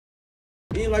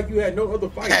Ain't like you had no other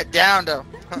fight. Down though.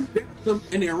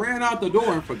 And then ran out the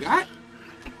door and forgot.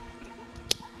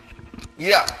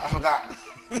 Yeah, I forgot.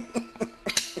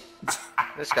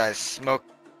 This guy's smoking.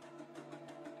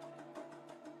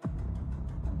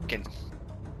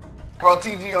 Bro,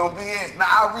 TG on BS. Nah,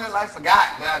 I really like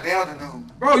forgot that I downed the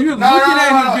dude. Bro, you're looking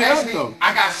at him actually, though.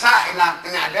 I got shot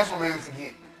and that's what made me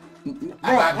forget. Bro,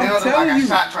 I got downed him, I got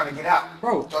shot trying to get out.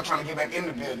 Bro. So trying to get back in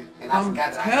the building. And I'm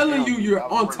telling you, you're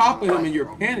on top of him and you're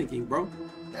panicking, bro.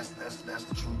 That's the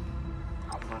truth.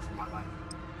 I've learned from my life.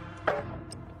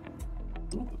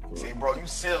 See, bro, you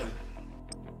silly.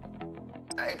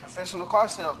 I ain't professional car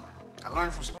salesman. I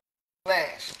learned from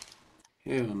Splash.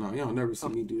 Hell no, y'all never see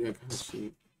me do that kind of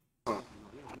shit.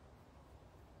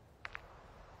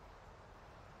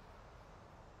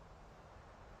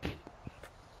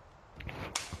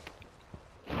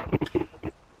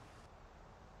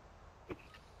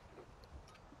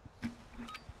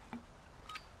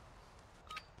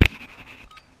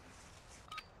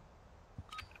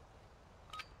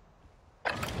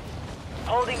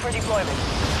 Holding for deployment.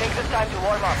 Take this time to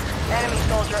warm up. Enemy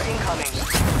soldier incoming.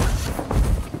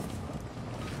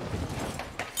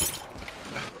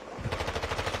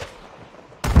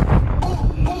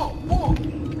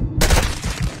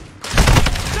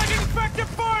 Taking effective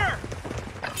fire!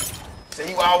 So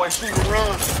you always shoot and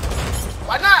run.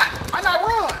 Why not? Why not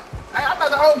run? I thought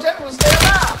the whole objective was stay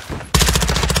alive.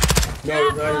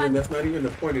 No, that's not even the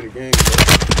point of the game, bro.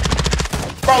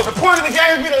 Bro, the point of the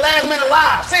game is be the last man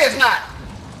alive. Say it's not.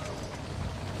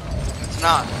 It's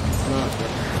not. It's not, bro.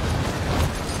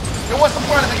 Then what's the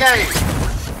point of the game?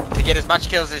 To get as much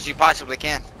kills as you possibly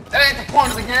can. That ain't the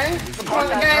point of the game. The point of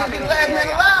the game is be the last man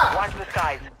alive. Watch the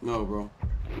skies. No, bro.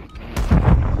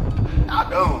 I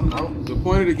don't, bro. The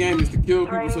point of the game is to kill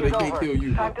people so they can't kill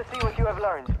you, bro. Time to see what you have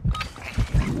learned.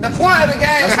 The point of the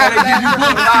game is That's why they give you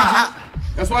bullets, alive.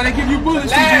 That's why they give you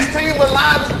bullets, Last TG. team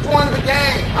alive is the point of the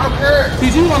game. I don't care.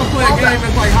 TG, you want to play a game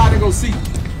that's like hide and go seek.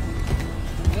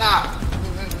 Nah,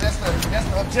 that's the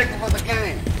objective of the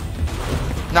game.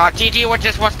 No, TG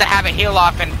just wants to have a heal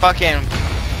off and fucking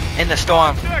in the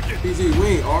storm. TG, we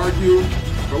ain't argue.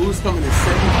 Bro, we was coming in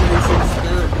second places,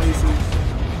 third places.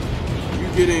 You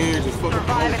get in here and just fucking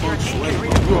Survive and your funk team sway, is bro.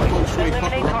 You a funk redeployed. sway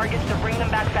Eliminate fucker. targets to bring them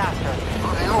back faster.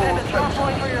 I Set the drop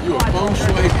point for your You a squad funk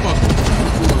soldier. sway fucker.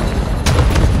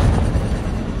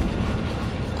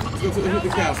 Let's hit the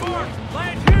castle, man.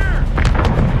 Land here!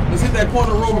 Let's hit that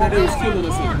corner room that they was killing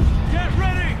us in. Get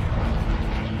ready!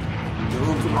 The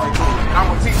room to the right corner. I'm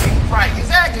gonna teach you right.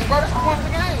 Exactly, bro. That's the point of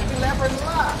the game. Be last person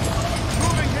alive.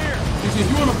 Moving here! TG, if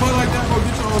you want to play like that, bro,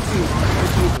 get your own team.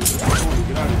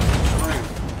 Get out of here.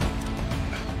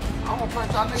 I'm gonna play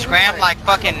y'all niggas. Scram like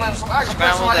fucking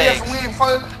scrambled eggs.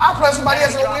 I'll play somebody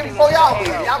else and win before y'all win.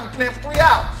 Y'all be playing for 3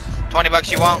 hours. $20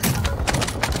 you won't.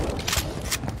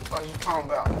 What are you talking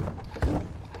about?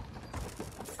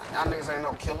 Y'all niggas ain't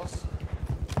no killers.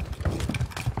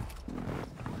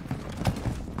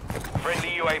 Friendly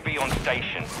UAV on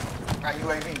station. Got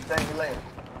UAV. Thank you later.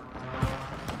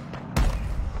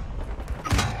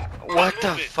 What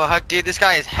the fuck, dude? This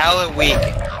guy is hella weak.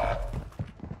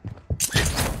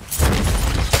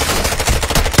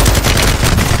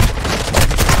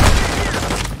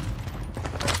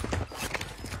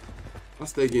 I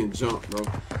stay getting jumped, bro. I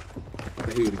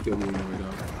think he would have killed me anyway,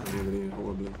 dog.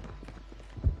 Horribly.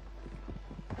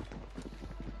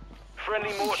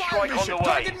 Friendly more strike on the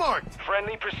way.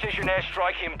 Friendly precision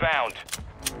airstrike inbound.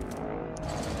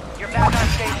 You're back on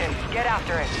station. Get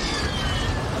after it.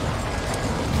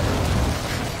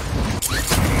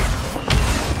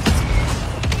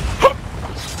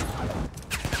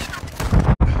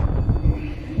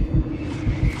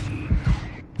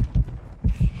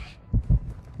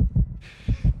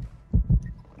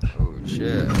 Oh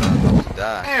shit, I'm about to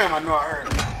die. Damn, I know I heard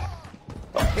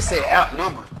it. It said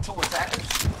outnumbered. 2 attackers.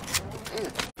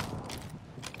 Damn.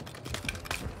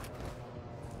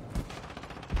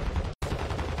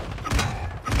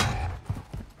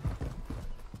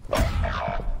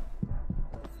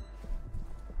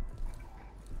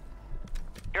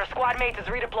 Your squad mate is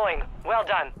redeploying. Well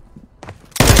done.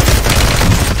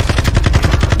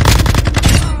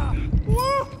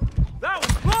 Woo! That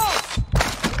was close!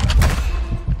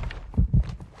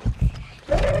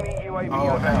 Enemy UAV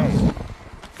overhead.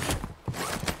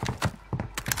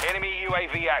 Enemy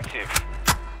UAV active.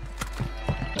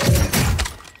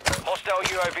 Hostile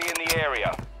UAV in the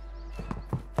area.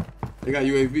 They got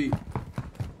UAV.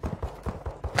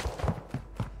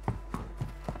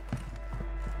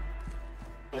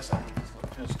 Yes, I have this little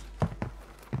pistol.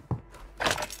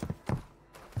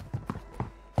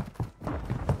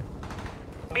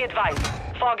 Be advised.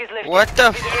 Fog is lifting. What the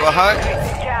Visibility fuck?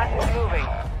 increased. Gas is moving.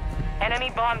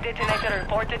 Enemy bomb detonator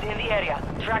reported in the area.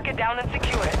 Track it down and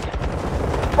secure it.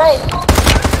 Bro!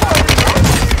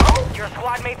 Your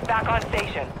squad mate's back on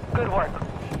station. Good work.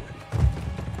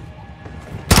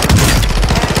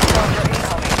 Enemy soldier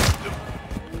incoming.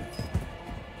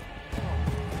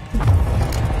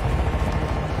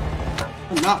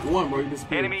 Not one, bro. You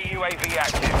just Enemy UAV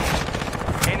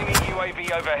active. Enemy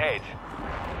UAV overhead.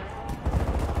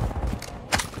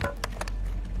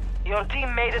 Your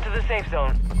team made it to the safe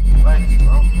zone. Thank you,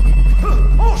 bro.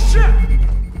 Oh, shit!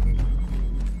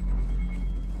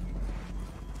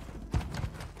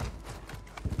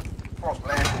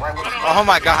 Oh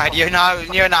my god, you're not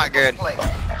good.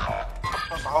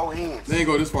 That's the whole hands. They ain't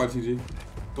go this far, TG.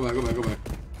 Go back, go back, go back.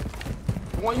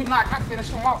 When you knock, I finish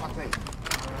him off, I think.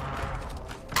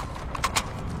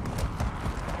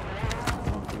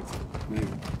 Maybe.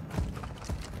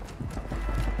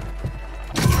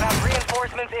 You have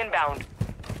reinforcements inbound.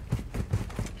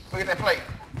 Look at that plate.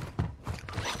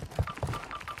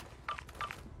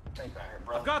 Take that here,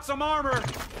 bro. I've got some armor.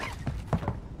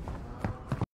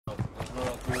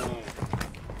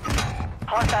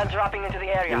 Hostile dropping into the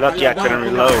area. You're lucky I couldn't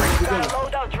reload.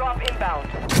 Loadout drop inbound.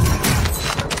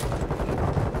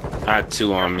 I had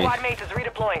two on me. Squad mate is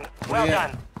redeploying. Well Yeah.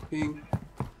 done. Ping.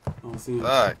 I don't see him.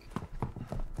 Fuck.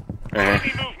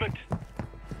 Enemy movement.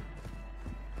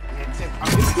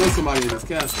 There's still somebody in this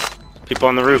castle. People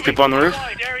on the roof, people on the roof.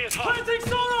 Area's hot. Planting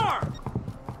sonar.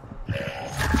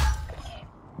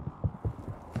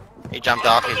 He jumped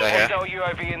off, he's right here. Hostile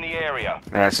UAV in the area.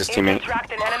 That's his teammate.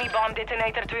 Tracked an enemy bomb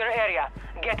detonator to your area.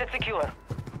 Get it secure.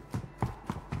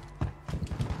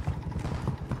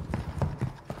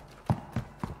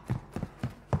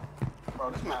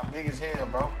 Bro, this map big as hell,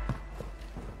 bro.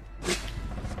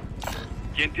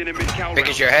 Big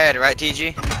as your head, right,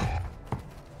 TG?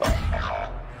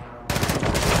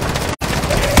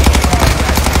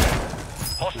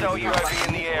 Hostile UAV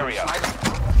in the area.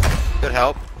 Good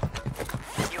help.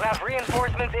 You have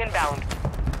reinforcements inbound.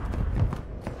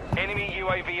 Enemy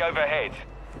UAV overhead.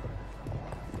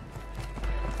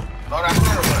 Load that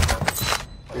clear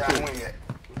one. Yeah, I win yet.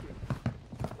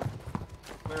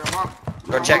 Clear him up.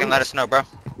 Go check and let us know, bro.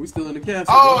 We still in the castle.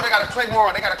 Oh, bro. they got a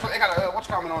Claymore. They got a what's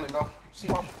coming on it, though? See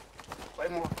what?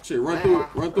 Claymore. Shit, run through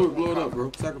it, blow it up,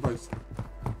 bro. Sacrifice.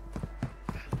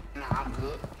 Nah, I'm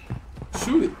good.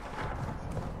 Shoot it.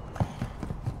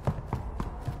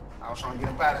 I was trying to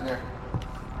get up out of there.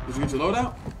 Did you get your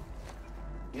loadout?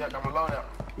 Yeah, got my loadout.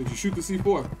 Did you shoot the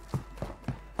C4?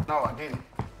 No, I didn't.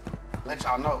 Let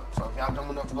y'all know. So if y'all dumb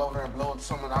enough to go over there and blow up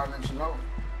someone, I'll let you know.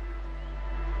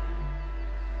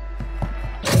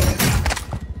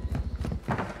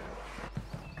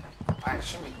 I ain't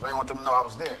shooting because I didn't want them to know I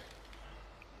was there.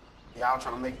 Y'all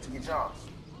trying to make it to get y'all.